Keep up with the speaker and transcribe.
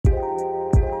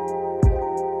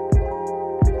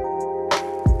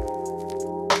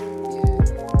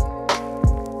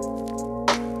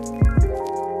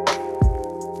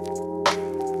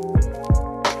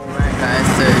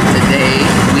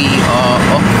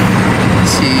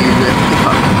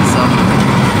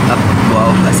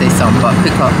some, but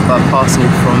pick up a parcel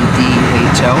from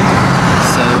DHL.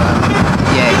 So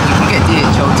yeah, you can get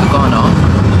DHL to Ghana,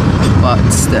 but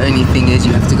the only thing is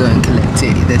you have to go and collect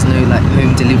it. There's no like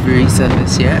home delivery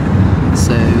service yet.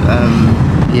 So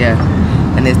yeah,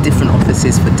 and there's different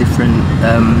offices for different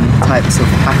types of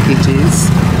packages.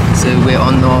 So we're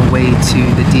on our way to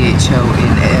the DHL in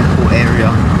the airport area.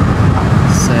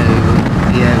 So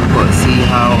yeah, we've got to see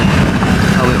how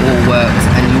it all works,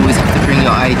 and you always have to bring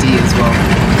your ID as well.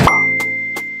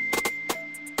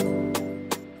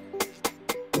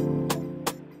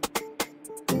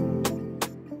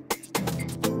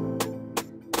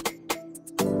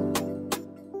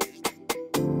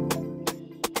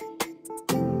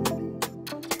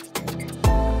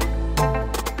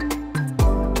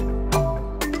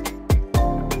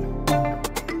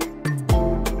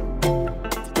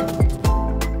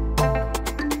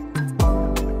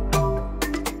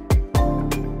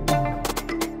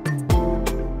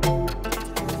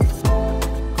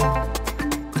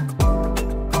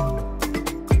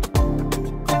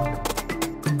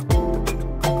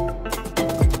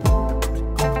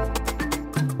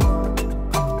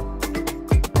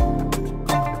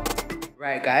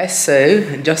 Right guys,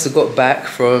 so just got back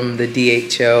from the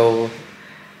DHL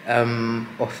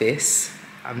office.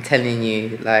 I'm telling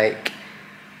you, like,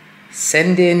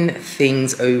 sending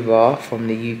things over from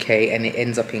the UK and it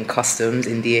ends up in customs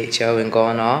in DHL in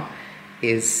Ghana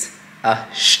is a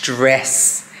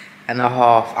stress and a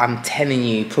half. I'm telling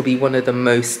you, probably one of the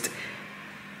most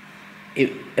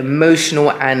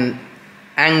emotional and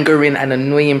angering and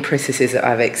annoying processes that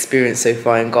I've experienced so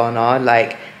far in Ghana.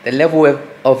 Like, the level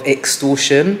of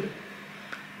extortion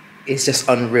is just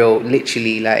unreal.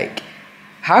 Literally, like,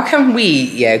 how can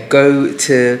we go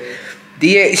to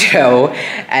DHL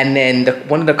and then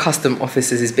one of the custom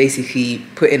officers is basically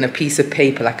putting a piece of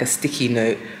paper, like a sticky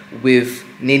note with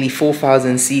nearly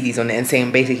 4,000 CDs on it, and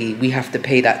saying basically we have to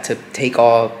pay that to take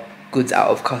our goods out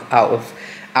of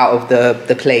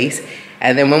the place.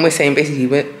 And then when we're saying basically,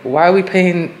 why are we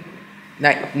paying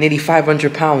like nearly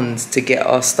 £500 to get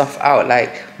our stuff out?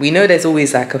 Like, we know there's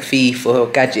always like a fee for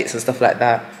gadgets and stuff like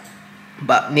that,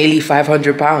 but nearly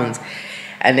 £500.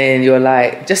 And then you're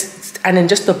like, just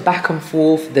the back and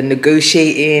forth, the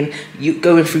negotiating, you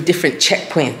going through different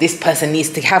checkpoints. This person needs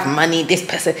to have money, this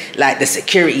person, like the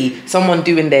security, someone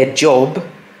doing their job,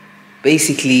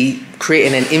 basically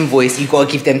creating an invoice, you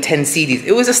gotta give them 10 CDs.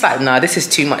 It was just like, nah, this is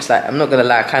too much. Like, I'm not gonna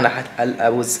lie, I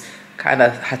was kind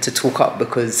of had to talk up,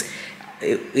 because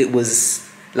it was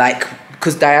like,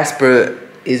 because diaspora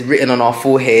is written on our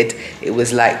forehead, it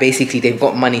was like basically they've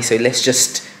got money, so let's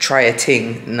just try a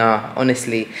thing. Nah,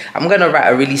 honestly, I'm gonna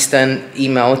write a really stern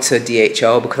email to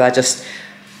DHL, because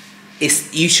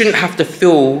you shouldn't have to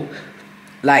feel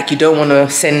like you don't want to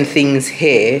send things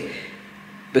here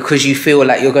because you feel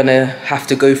like you're gonna have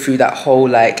to go through that whole,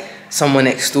 like, someone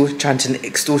trying to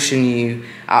extortion you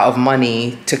out of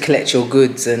money to collect your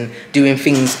goods and doing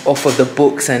things off of the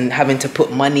books and having to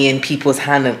put money in people's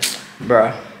hand. And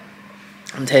bruh,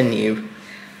 I'm telling you,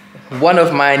 one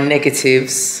of my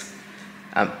negatives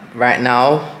right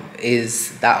now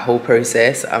is that whole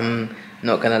process. I'm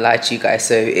not gonna lie to you guys.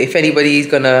 So if anybody's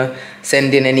gonna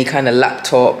send in any kind of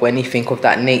laptop or anything of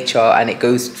that nature and it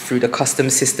goes through the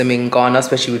customs system in Ghana,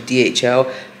 especially with DHL,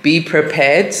 be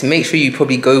prepared. Make sure you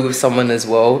probably go with someone as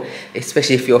well,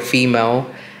 especially if you're female.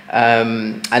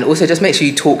 And also just make sure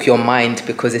you talk your mind,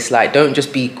 because it's like, don't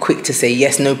just be quick to say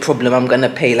yes, no problem, I'm gonna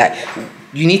pay. Like,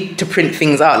 you need to print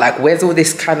things out. Like, where's all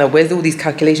these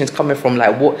calculations coming from?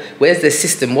 Like, where's the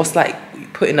system? What's, like,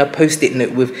 putting a post-it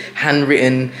note with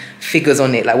handwritten figures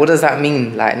on it? Like, what does that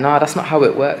mean? Like, nah, that's not how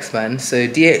it works, man. So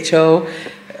DHL,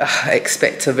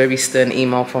 expect a very stern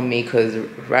email from me, because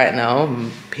right now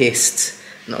I'm pissed.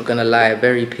 Not gonna lie,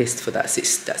 very pissed for that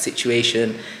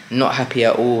situation. Not happy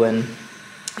at all. And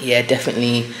yeah,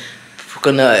 definitely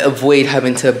gonna avoid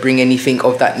having to bring anything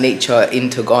of that nature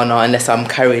into Ghana unless I'm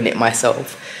carrying it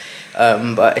myself.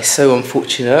 But it's so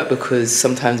unfortunate, because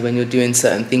sometimes when you're doing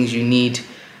certain things, you need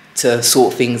to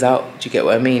sort things out. Do you get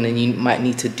what I mean? And you might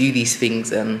need to do these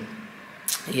things. And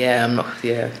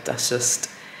that's just,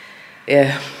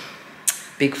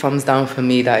 big thumbs down for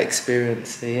me, that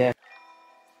experience. So yeah.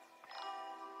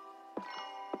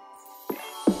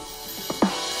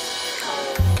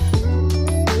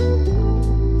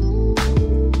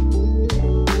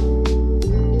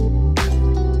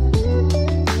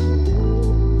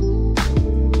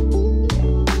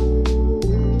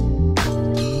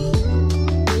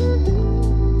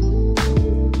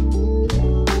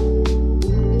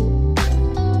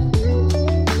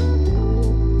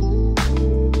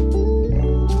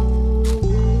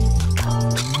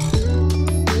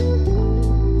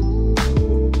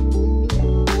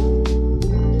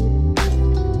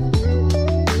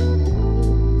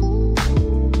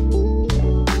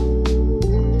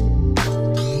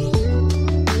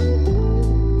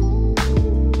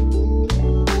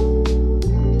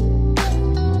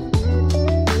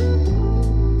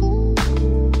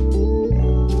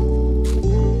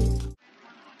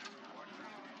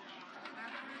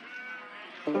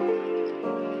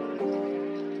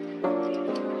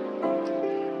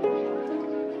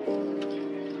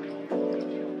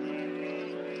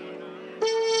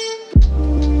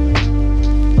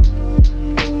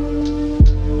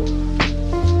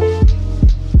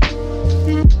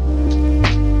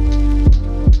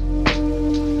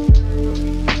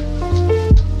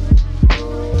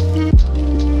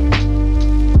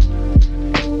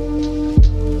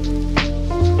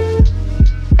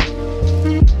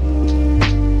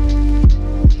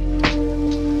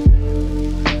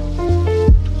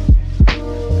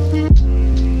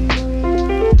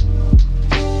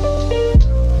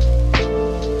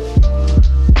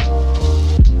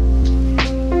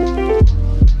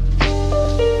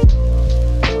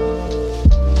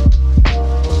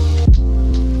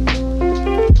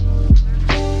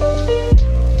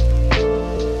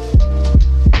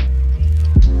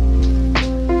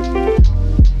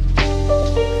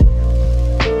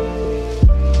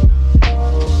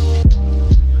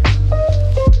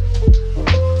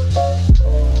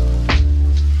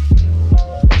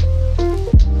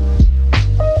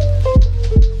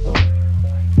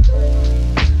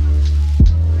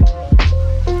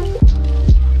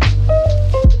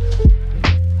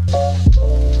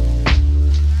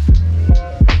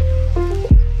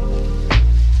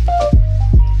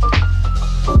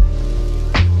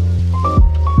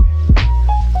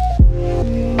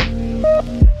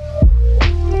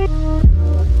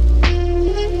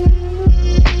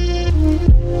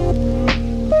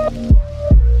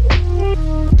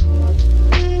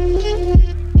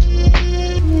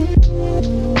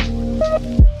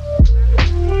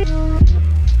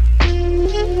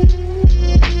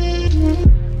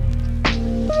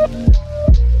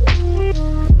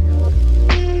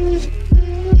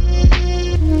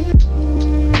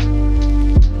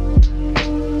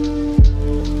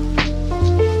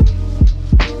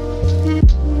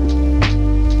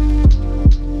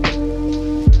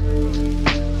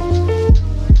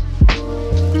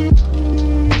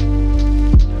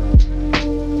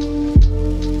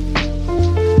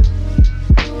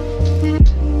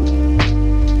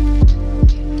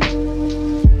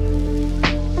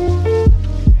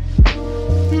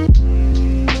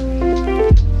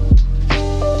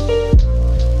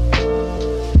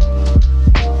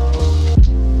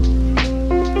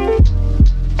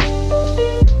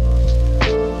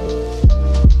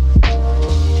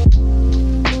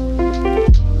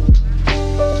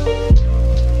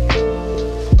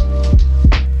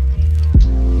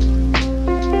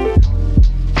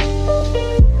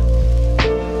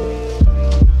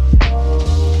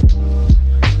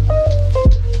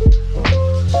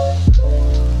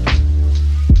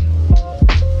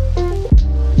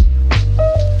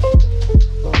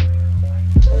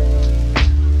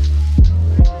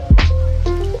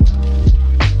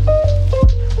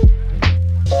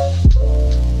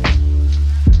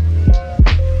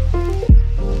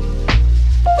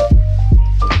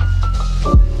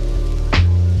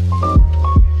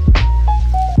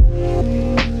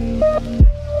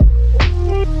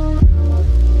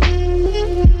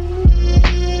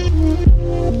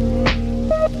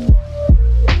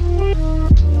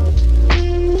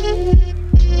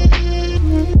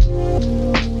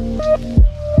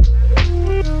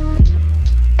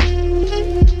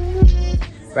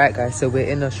 guys, so we're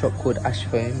in a shop called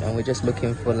Ashfoam and we're just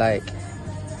looking for like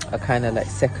a kind of like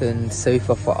second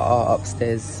sofa for our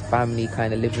upstairs family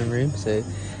kind of living room. So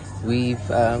we've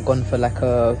gone for like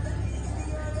a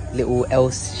little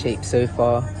L-shaped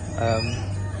sofa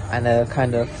and a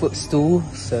kind of footstool.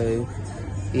 So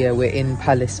yeah, we're in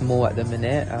Palace Mall at the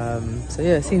minute. So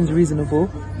yeah, it seems reasonable,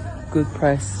 good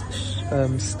price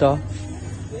stuff,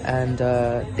 and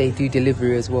they do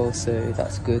delivery as well, so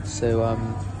that's good. So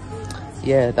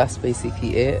yeah, that's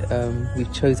basically it.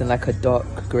 We've chosen like a dark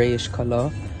greyish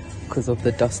colour because of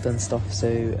the dust and stuff. So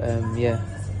yeah,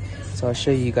 so I'll show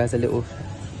you guys a little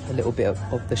bit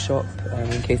of the shop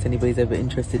in case anybody's ever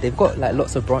interested. They've got like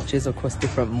lots of branches across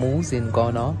different malls in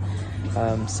Ghana.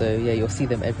 So yeah, you'll see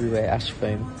them everywhere.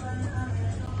 Ashfoam.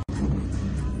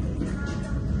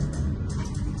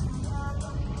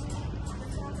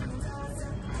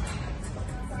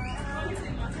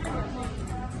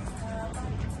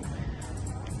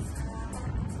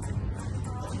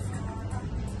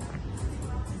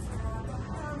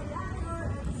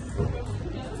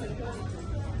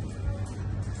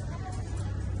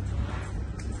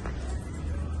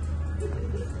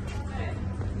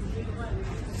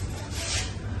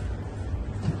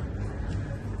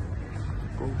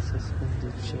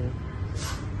 Suspended chair.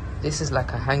 This is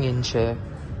like a hanging chair.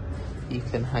 You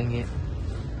can hang it,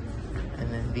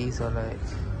 and then these are like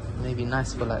maybe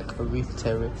nice for like a roof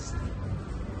terrace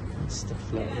and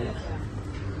stuff like that.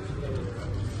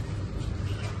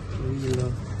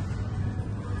 Really.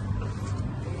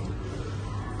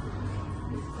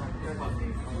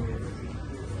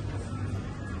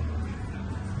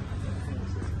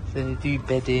 So they do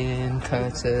bedding,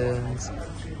 curtains,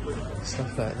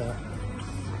 stuff like that.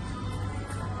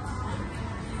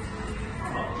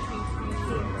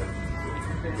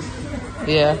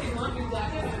 Yeah.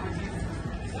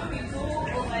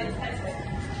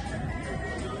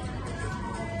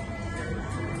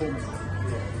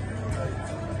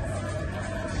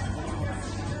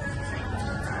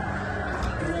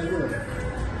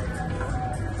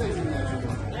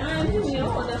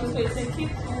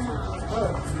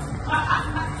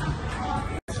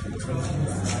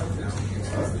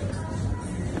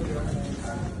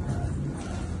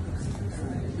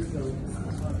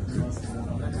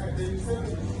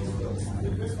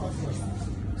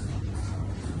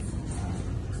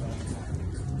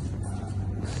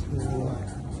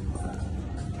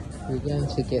 We're going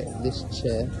to get this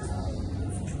chair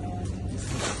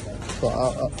for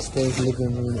our upstairs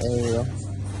living room area.